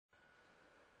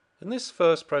In this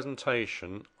first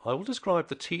presentation, I will describe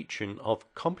the teaching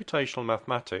of computational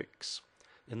mathematics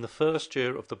in the first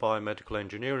year of the Biomedical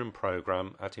Engineering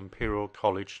programme at Imperial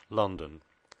College, London.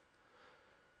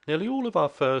 Nearly all of our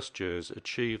first years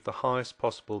achieved the highest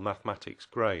possible mathematics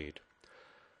grade.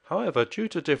 However, due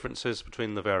to differences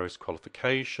between the various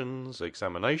qualifications,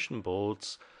 examination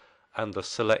boards, and the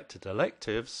selected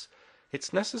electives,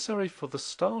 it's necessary for the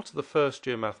start of the first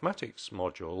year mathematics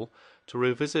module to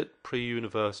revisit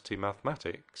pre-university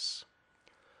mathematics.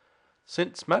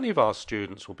 Since many of our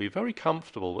students will be very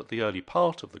comfortable at the early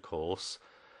part of the course,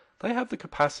 they have the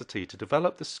capacity to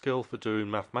develop the skill for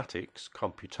doing mathematics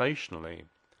computationally.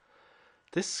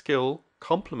 This skill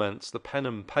complements the pen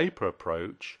and paper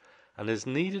approach and is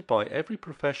needed by every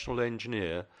professional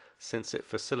engineer since it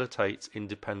facilitates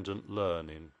independent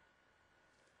learning.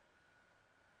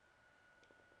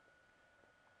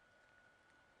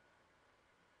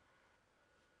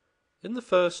 In the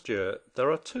first year, there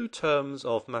are two terms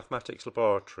of mathematics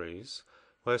laboratories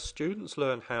where students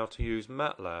learn how to use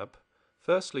MATLAB,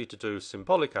 firstly to do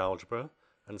symbolic algebra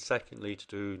and secondly to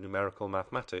do numerical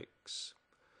mathematics.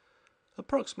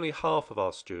 Approximately half of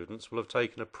our students will have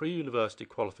taken a pre-university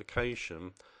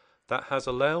qualification that has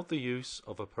allowed the use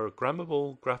of a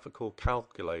programmable graphical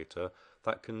calculator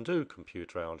that can do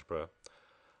computer algebra.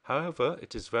 However,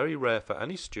 it is very rare for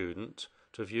any student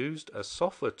to have used a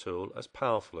software tool as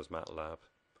powerful as MATLAB.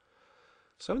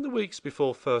 So in the weeks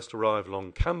before first arrival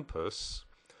on campus,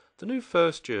 the new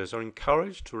first years are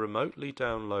encouraged to remotely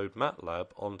download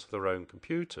MATLAB onto their own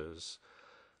computers,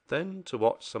 then to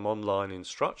watch some online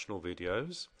instructional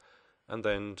videos, and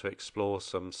then to explore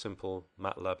some simple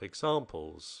MATLAB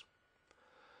examples.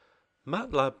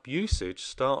 MATLAB usage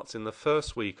starts in the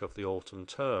first week of the autumn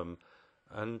term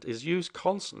and is used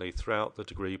constantly throughout the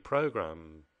degree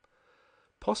programme,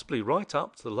 possibly right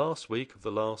up to the last week of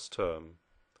the last term.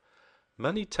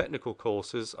 Many technical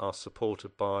courses are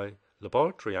supported by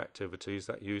laboratory activities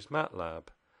that use MATLAB,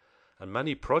 and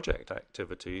many project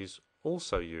activities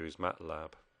also use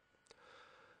MATLAB.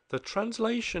 The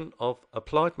translation of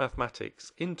applied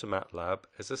mathematics into MATLAB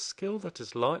is a skill that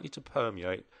is likely to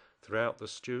permeate throughout the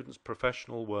student's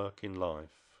professional work in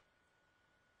life.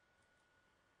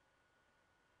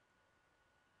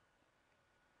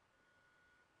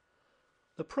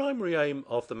 The primary aim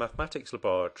of the mathematics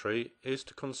laboratory is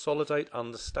to consolidate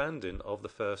understanding of the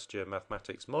first year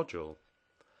mathematics module.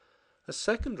 A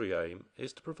secondary aim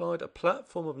is to provide a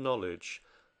platform of knowledge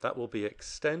that will be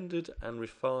extended and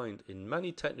refined in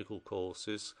many technical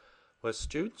courses where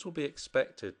students will be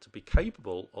expected to be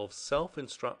capable of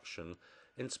self-instruction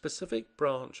in specific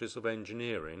branches of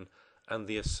engineering and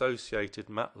the associated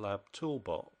MATLAB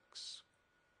toolbox.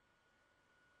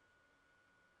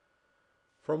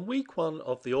 From week 1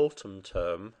 of the autumn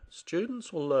term,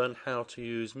 students will learn how to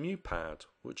use MuPad,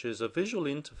 which is a visual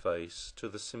interface to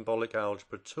the symbolic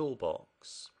algebra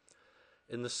toolbox.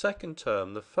 In the second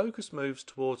term, the focus moves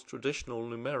towards traditional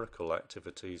numerical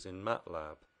activities in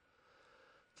MATLAB.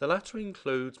 The latter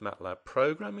includes MATLAB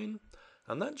programming,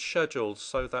 and that's scheduled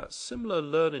so that similar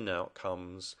learning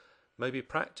outcomes may be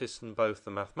practiced in both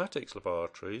the mathematics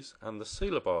laboratories and the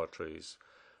C laboratories,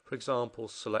 for example,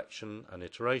 selection and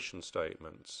iteration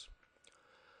statements.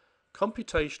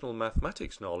 Computational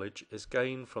mathematics knowledge is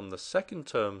gained from the second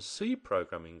term C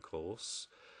programming course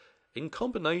in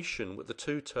combination with the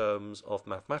 2 terms of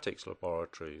mathematics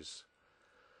laboratories.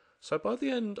 So by the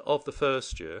end of the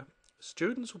first year,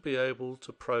 students will be able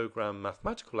to program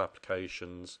mathematical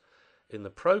applications in the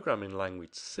programming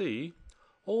language C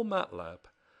or MATLAB,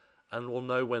 and will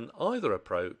know when either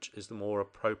approach is the more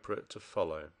appropriate to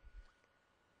follow.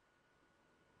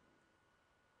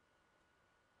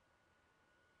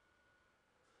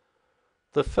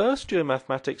 The first year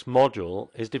mathematics module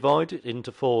is divided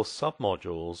into 4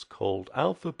 submodules called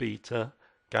Alpha, Beta,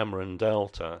 Gamma and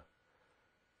Delta,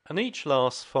 and each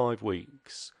lasts 5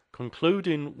 weeks,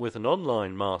 concluding with an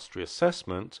online mastery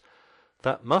assessment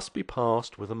that must be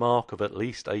passed with a mark of at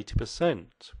least 80%.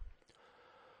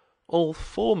 All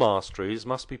 4 masteries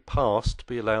must be passed to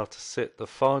be allowed to sit the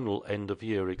final end of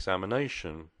year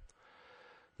examination.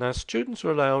 Now, students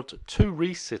are allowed 2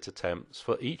 resit attempts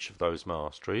for each of those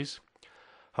masteries.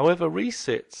 However,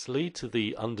 resits lead to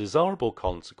the undesirable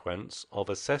consequence of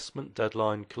assessment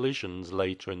deadline collisions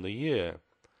later in the year.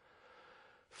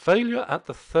 Failure at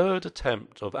the 3rd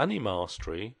attempt of any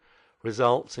mastery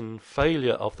results in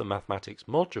failure of the mathematics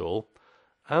module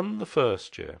and the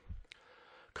first year.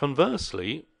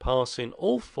 Conversely, passing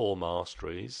all 4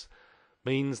 masteries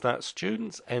means that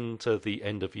students enter the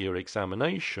end of year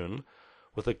examination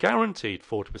with a guaranteed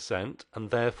 40%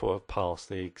 and therefore have passed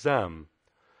the exam.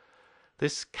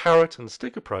 This carrot and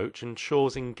stick approach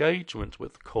ensures engagement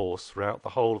with the course throughout the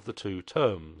whole of the 2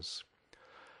 terms,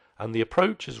 and the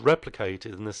approach is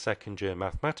replicated in the second year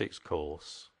mathematics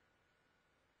course.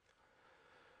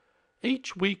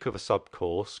 Each week of a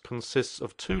sub-course consists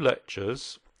of 2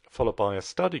 lectures, followed by a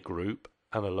study group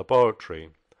and a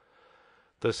laboratory.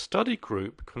 The study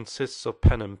group consists of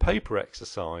pen and paper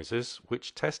exercises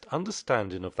which test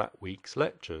understanding of that week's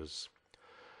lectures.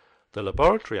 The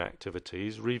laboratory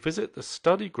activities revisit the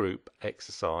study group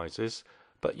exercises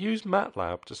but use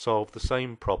MATLAB to solve the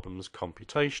same problems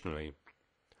computationally.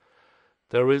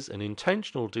 There is an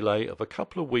intentional delay of a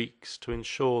couple of weeks to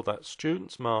ensure that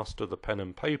students master the pen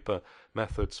and paper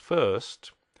methods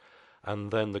first, and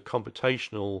then the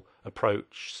computational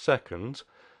approach second,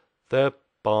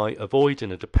 thereby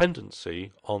avoiding a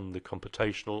dependency on the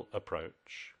computational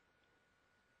approach.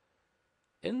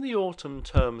 In the autumn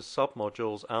term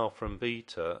submodules Alpha and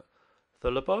Beta,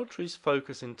 the laboratories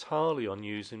focus entirely on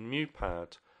using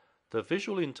MuPad, the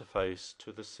visual interface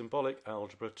to the symbolic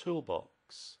algebra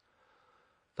toolbox.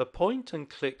 The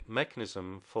point-and-click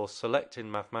mechanism for selecting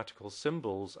mathematical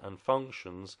symbols and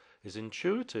functions is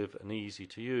intuitive and easy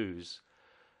to use,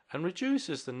 and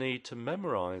reduces the need to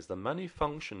memorize the many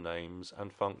function names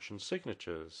and function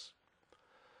signatures.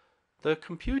 The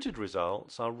computed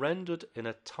results are rendered in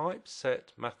a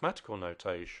typeset mathematical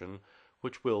notation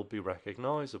which will be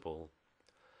recognizable.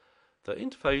 The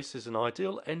interface is an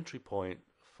ideal entry point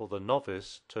for the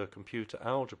novice to computer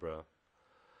algebra.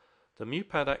 The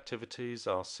MuPad activities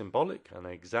are symbolic and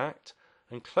exact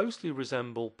and closely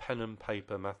resemble pen and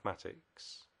paper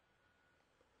mathematics.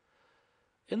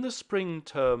 In the spring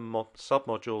term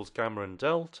submodules Gamma and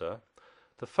Delta,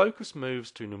 the focus moves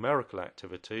to numerical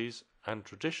activities and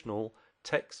traditional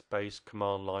text-based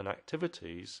command line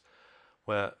activities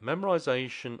where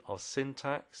memorization of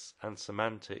syntax and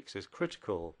semantics is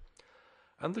critical,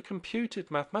 and the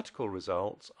computed mathematical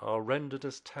results are rendered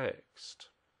as text.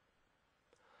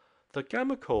 The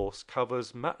Gamma course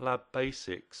covers MATLAB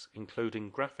basics,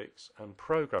 including graphics and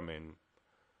programming.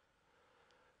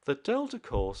 The Delta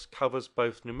course covers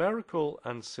both numerical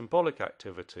and symbolic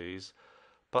activities,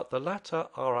 but the latter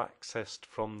are accessed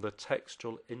from the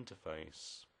textual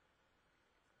interface.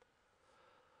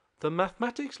 The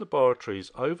mathematics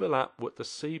laboratories overlap with the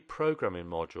C programming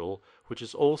module, which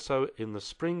is also in the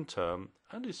spring term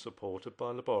and is supported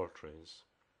by laboratories.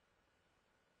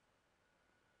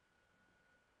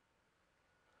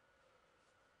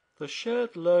 The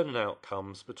shared learning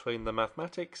outcomes between the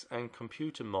mathematics and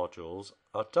computing modules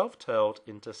are dovetailed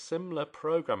into similar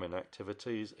programming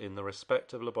activities in the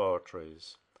respective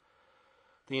laboratories.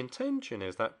 The intention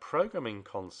is that programming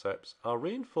concepts are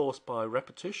reinforced by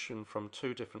repetition from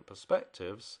 2 different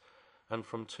perspectives and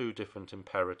from 2 different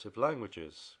imperative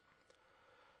languages.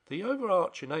 The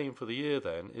overarching aim for the year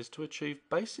then is to achieve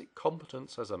basic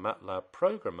competence as a MATLAB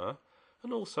programmer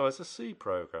and also as a C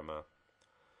programmer.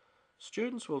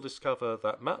 Students will discover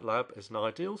that MATLAB is an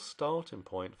ideal starting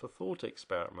point for thought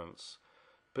experiments,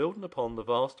 building upon the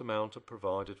vast amount of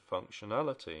provided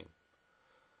functionality.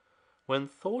 When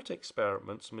thought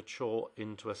experiments mature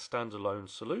into a standalone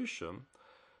solution,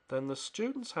 then the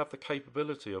students have the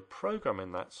capability of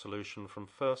programming that solution from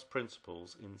first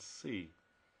principles in C.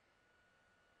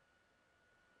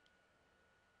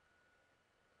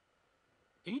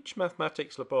 Each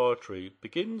mathematics laboratory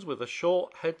begins with a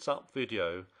short heads-up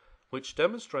video which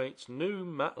demonstrates new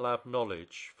MATLAB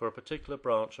knowledge for a particular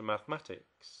branch of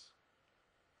mathematics.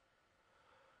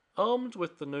 Armed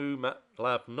with the new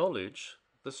MATLAB knowledge,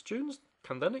 the students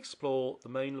can then explore the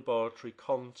main laboratory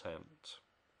content.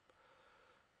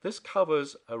 This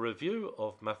covers a review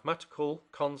of mathematical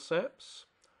concepts,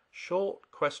 short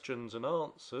questions and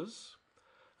answers,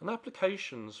 and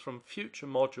applications from future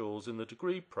modules in the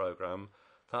degree programme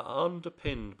that are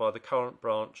underpinned by the current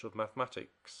branch of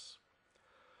mathematics.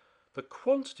 The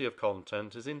quantity of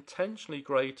content is intentionally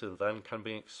greater than can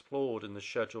be explored in the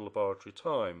scheduled laboratory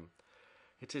time.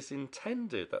 It is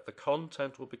intended that the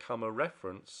content will become a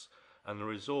reference and a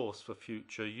resource for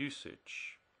future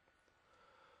usage.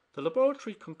 The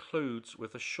laboratory concludes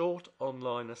with a short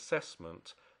online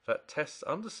assessment that tests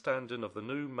understanding of the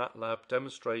new MATLAB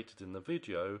demonstrated in the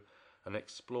video and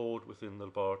explored within the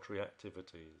laboratory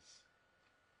activities.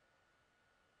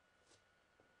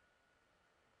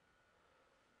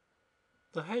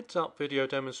 The heads-up video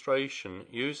demonstration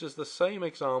uses the same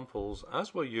examples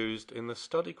as were used in the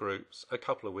study groups a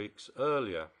couple of weeks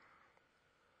earlier.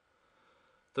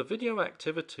 The video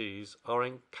activities are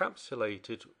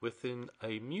encapsulated within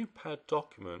a MuPad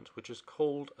document which is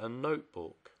called a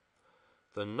notebook.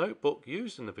 The notebook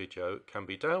used in the video can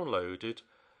be downloaded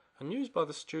and used by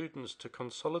the students to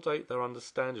consolidate their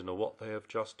understanding of what they have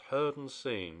just heard and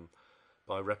seen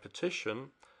by repetition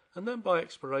and then by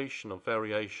exploration of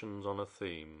variations on a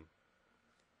theme.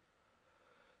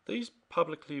 These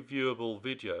publicly viewable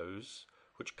videos,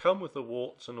 which come with a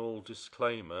warts and all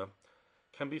disclaimer,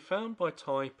 can be found by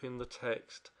typing the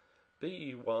text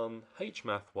BE1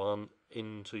 HMath1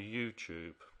 into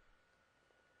YouTube.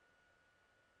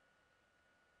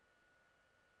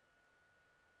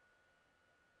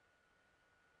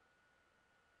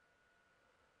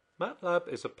 MATLAB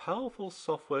is a powerful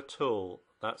software tool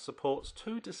that supports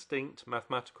two distinct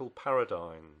mathematical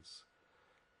paradigms.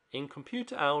 In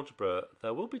computer algebra,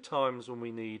 there will be times when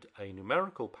we need a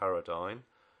numerical paradigm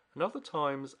and other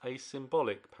times a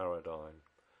symbolic paradigm.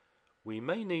 We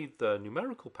may need the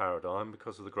numerical paradigm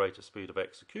because of the greater speed of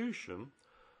execution,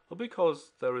 or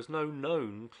because there is no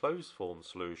known closed form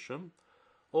solution,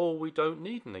 or we don't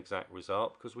need an exact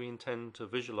result because we intend to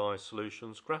visualize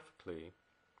solutions graphically.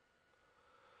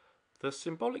 The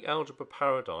symbolic algebra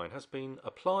paradigm has been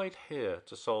applied here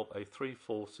to solve a three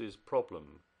forces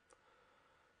problem.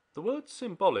 The word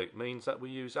symbolic means that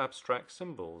we use abstract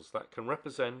symbols that can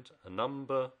represent a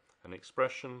number, an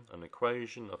expression, an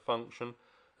equation, a function,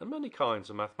 and many kinds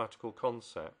of mathematical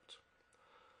concept.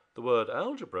 The word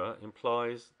algebra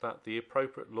implies that the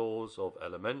appropriate laws of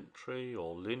elementary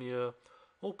or linear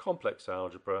or complex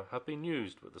algebra have been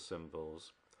used with the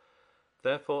symbols.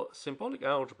 Therefore, symbolic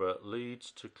algebra leads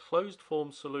to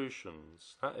closed-form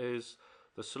solutions. That is,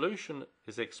 the solution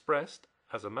is expressed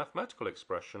as a mathematical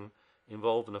expression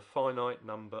involving a finite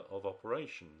number of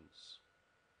operations.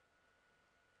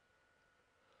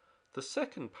 The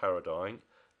second paradigm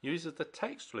uses the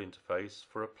textual interface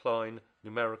for applying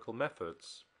numerical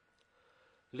methods.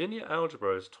 Linear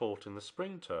algebra is taught in the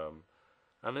spring term,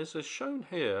 and as is shown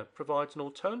here, provides an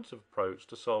alternative approach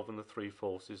to solving the three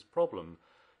forces problem,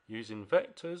 using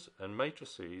vectors and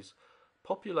matrices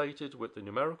populated with the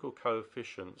numerical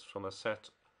coefficients from a set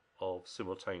of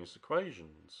simultaneous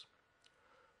equations.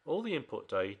 All the input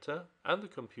data and the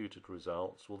computed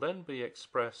results will then be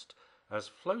expressed as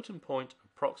floating point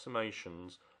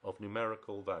approximations of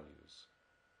numerical values.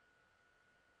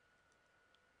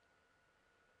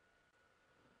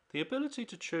 The ability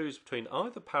to choose between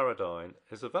either paradigm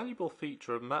is a valuable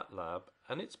feature of MATLAB,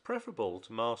 and it's preferable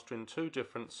to mastering two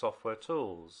different software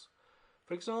tools.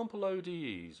 For example,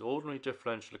 ODEs, ordinary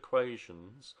differential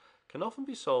equations, can often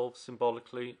be solved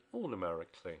symbolically or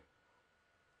numerically.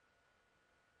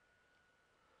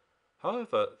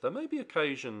 However, there may be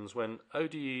occasions when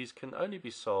ODEs can only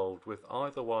be solved with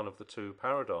either one of the two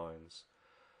paradigms.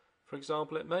 For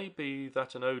example, it may be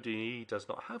that an ODE does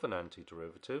not have an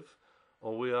antiderivative,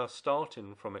 or we are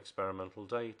starting from experimental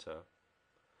data.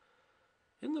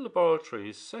 In the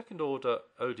laboratories, second-order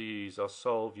ODEs are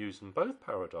solved using both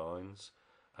paradigms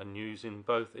and using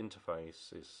both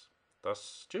interfaces. Thus,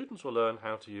 students will learn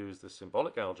how to use the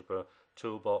symbolic algebra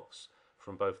toolbox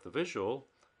from both the visual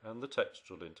and the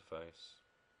textual interface.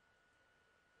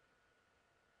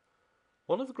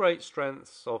 One of the great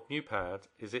strengths of NewPad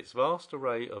is its vast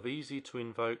array of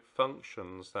easy-to-invoke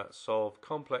functions that solve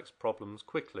complex problems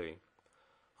quickly.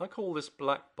 I call this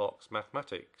black box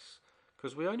mathematics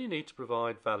because we only need to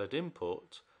provide valid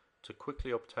input to quickly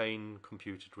obtain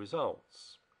computed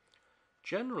results.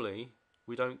 Generally,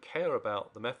 we don't care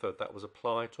about the method that was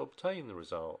applied to obtain the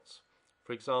results.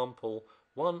 For example,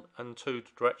 1 and 2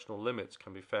 directional limits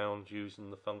can be found using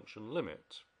the function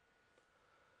limit.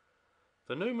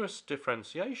 The numerous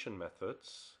differentiation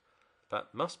methods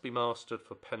that must be mastered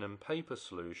for pen and paper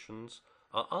solutions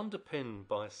are underpinned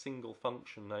by a single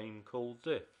function name called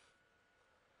diff.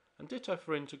 And ditto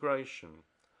for integration.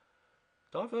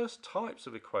 Diverse types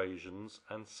of equations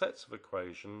and sets of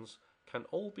equations can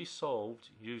all be solved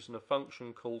using a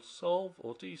function called solve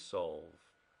or desolve.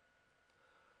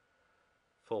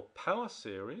 For power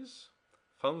series,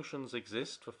 functions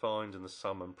exist for finding the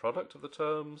sum and product of the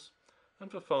terms and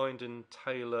for finding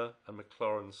Taylor and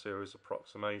Maclaurin series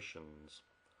approximations.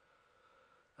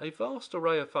 A vast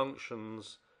array of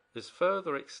functions is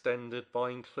further extended by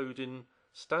including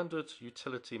standard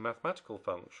utility mathematical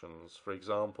functions, for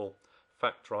example,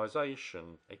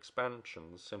 factorization,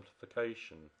 expansion,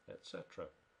 simplification, etc.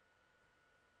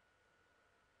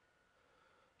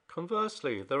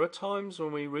 Conversely, there are times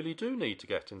when we really do need to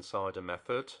get inside a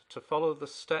method to follow the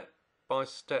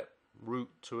step-by-step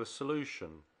route to a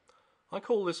solution. I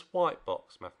call this white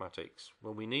box mathematics,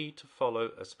 when we need to follow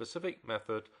a specific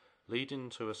method leading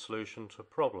to a solution to a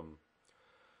problem.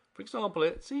 For example,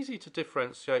 it's easy to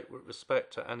differentiate with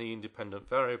respect to any independent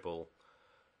variable.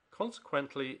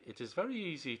 Consequently, it is very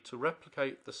easy to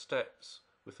replicate the steps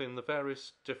within the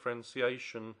various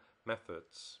differentiation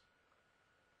methods.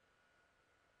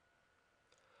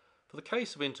 For the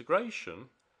case of integration,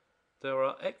 there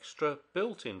are extra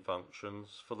built-in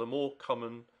functions for the more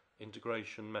common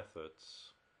integration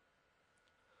methods.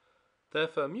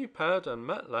 Therefore, MuPad and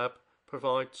MATLAB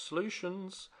provide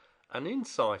solutions and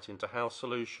insight into how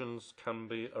solutions can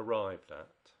be arrived at.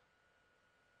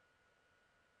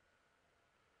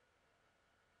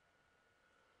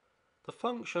 The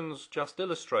functions just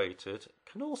illustrated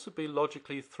can also be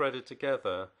logically threaded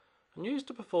together and used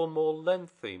to perform more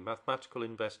lengthy mathematical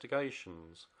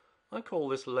investigations. I call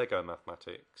this Lego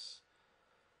mathematics.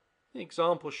 The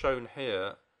example shown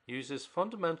here uses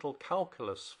fundamental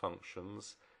calculus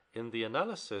functions in the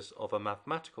analysis of a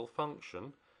mathematical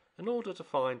function in order to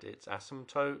find its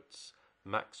asymptotes,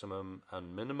 maximum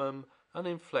and minimum, and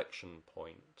inflection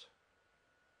point.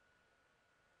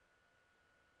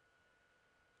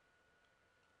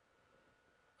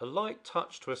 A light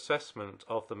touch to assessment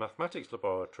of the mathematics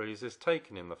laboratories is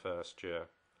taken in the first year.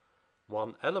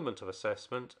 One element of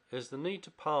assessment is the need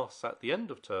to pass at the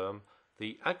end of term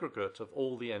the aggregate of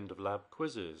all the end of lab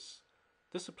quizzes.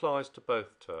 This applies to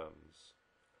both terms.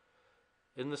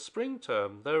 In the spring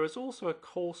term, there is also a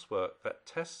coursework that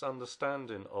tests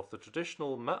understanding of the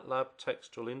traditional MATLAB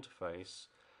textual interface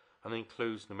and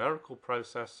includes numerical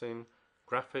processing,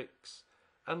 graphics,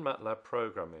 and MATLAB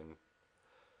programming.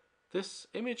 This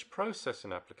image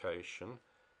processing application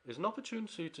is an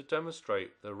opportunity to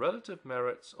demonstrate the relative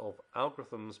merits of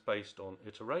algorithms based on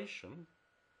iteration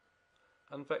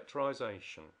and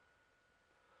vectorization.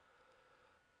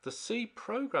 The C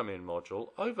programming module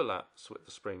overlaps with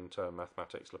the spring term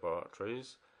mathematics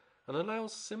laboratories and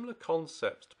allows similar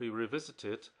concepts to be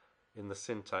revisited in the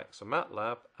syntax of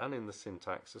MATLAB and in the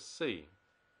syntax of C.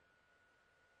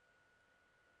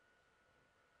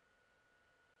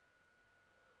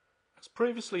 As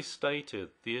previously stated,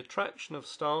 the attraction of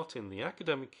starting the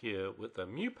academic year with the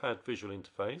MuPad visual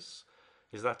interface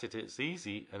is that it is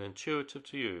easy and intuitive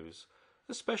to use,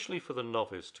 especially for the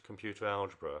novice to computer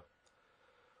algebra.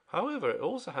 However, it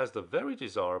also has the very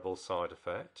desirable side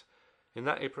effect in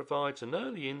that it provides an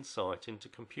early insight into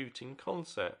computing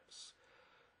concepts.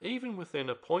 Even within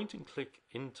a point-and-click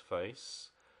interface,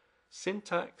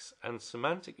 syntax and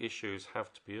semantic issues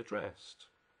have to be addressed.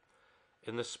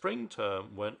 In the spring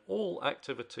term, when all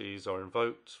activities are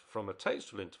invoked from a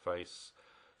textual interface,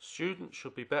 students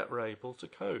should be better able to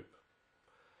cope.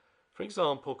 For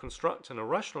example, constructing a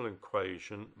rational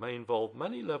equation may involve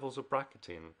many levels of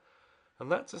bracketing,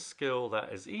 and that's a skill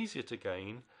that is easier to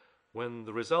gain when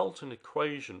the resultant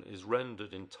equation is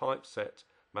rendered in typeset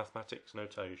mathematics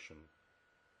notation.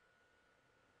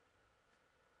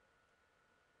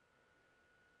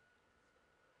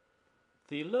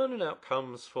 The learning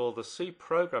outcomes for the C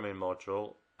programming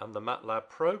module and the MATLAB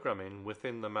programming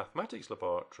within the mathematics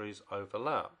laboratories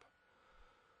overlap.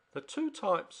 The two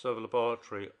types of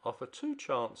laboratory offer two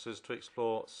chances to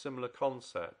explore similar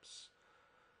concepts.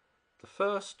 The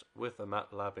first with a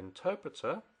MATLAB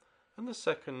interpreter and the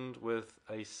second with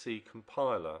a C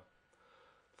compiler.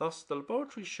 Thus, the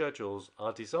laboratory schedules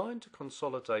are designed to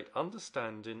consolidate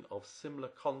understanding of similar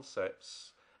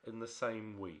concepts in the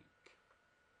same week.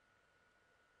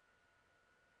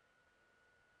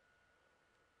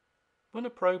 When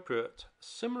appropriate,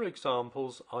 similar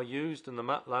examples are used in the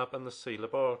MATLAB and the C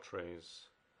laboratories.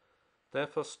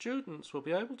 Therefore, students will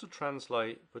be able to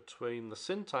translate between the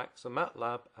syntax of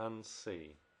MATLAB and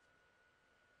C.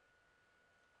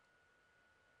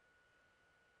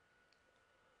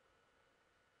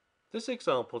 This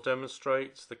example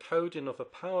demonstrates the coding of a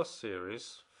power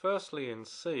series, firstly in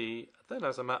C, then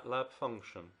as a MATLAB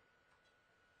function.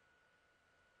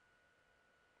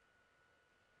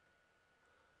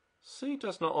 C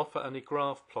does not offer any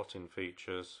graph plotting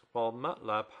features, while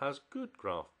MATLAB has good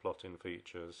graph plotting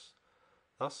features.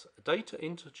 Thus, data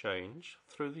interchange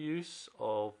through the use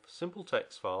of simple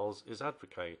text files is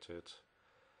advocated.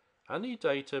 Any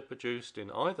data produced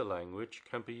in either language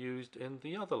can be used in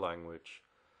the other language.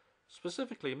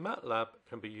 Specifically, MATLAB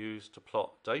can be used to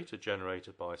plot data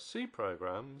generated by C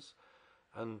programs,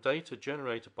 and data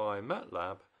generated by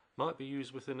MATLAB might be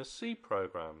used within a C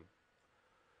program.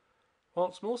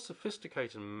 Whilst more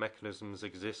sophisticated mechanisms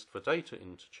exist for data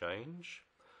interchange,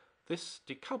 this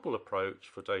decouple approach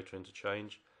for data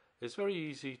interchange is very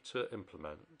easy to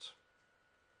implement.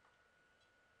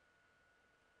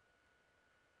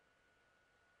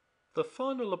 The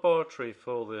final laboratory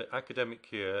for the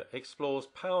academic year explores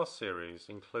power series,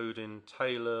 including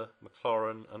Taylor,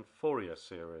 Maclaurin, and Fourier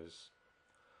series.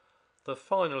 The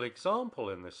final example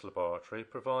in this laboratory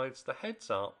provides the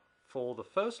heads-up for the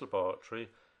first laboratory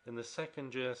in the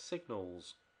second year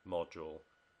signals module.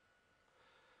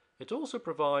 It also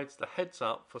provides the heads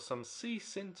up for some C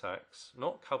syntax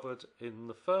not covered in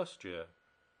the first year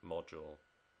module.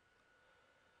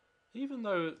 Even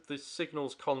though the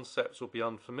signals concepts will be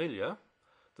unfamiliar,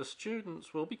 the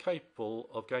students will be capable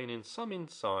of gaining some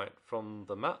insight from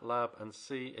the MATLAB and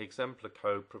C exemplar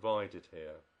code provided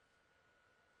here.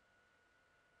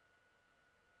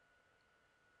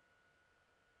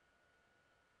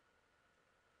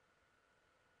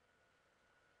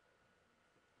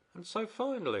 And so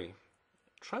finally,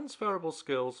 transferable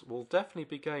skills will definitely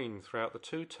be gained throughout the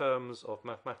 2 terms of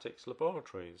mathematics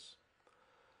laboratories.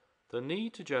 The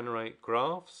need to generate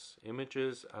graphs,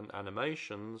 images and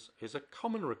animations is a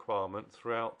common requirement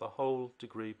throughout the whole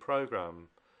degree programme,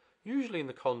 usually in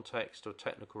the context of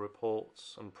technical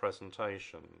reports and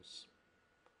presentations.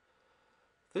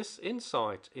 This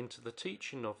insight into the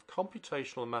teaching of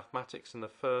computational mathematics in the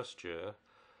first year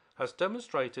has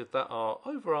demonstrated that our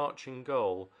overarching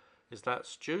goal is that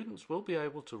students will be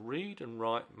able to read and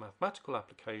write mathematical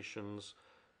applications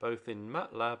both in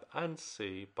MATLAB and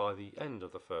C by the end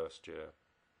of the first year.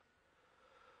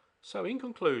 So in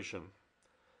conclusion,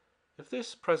 if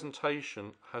this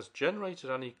presentation has generated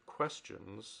any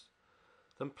questions,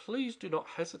 then please do not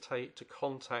hesitate to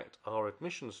contact our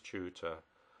admissions tutor,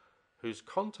 whose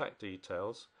contact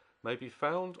details may be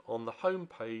found on the home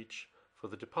page for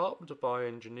the Department of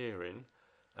Bioengineering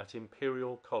at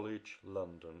Imperial College,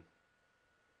 London.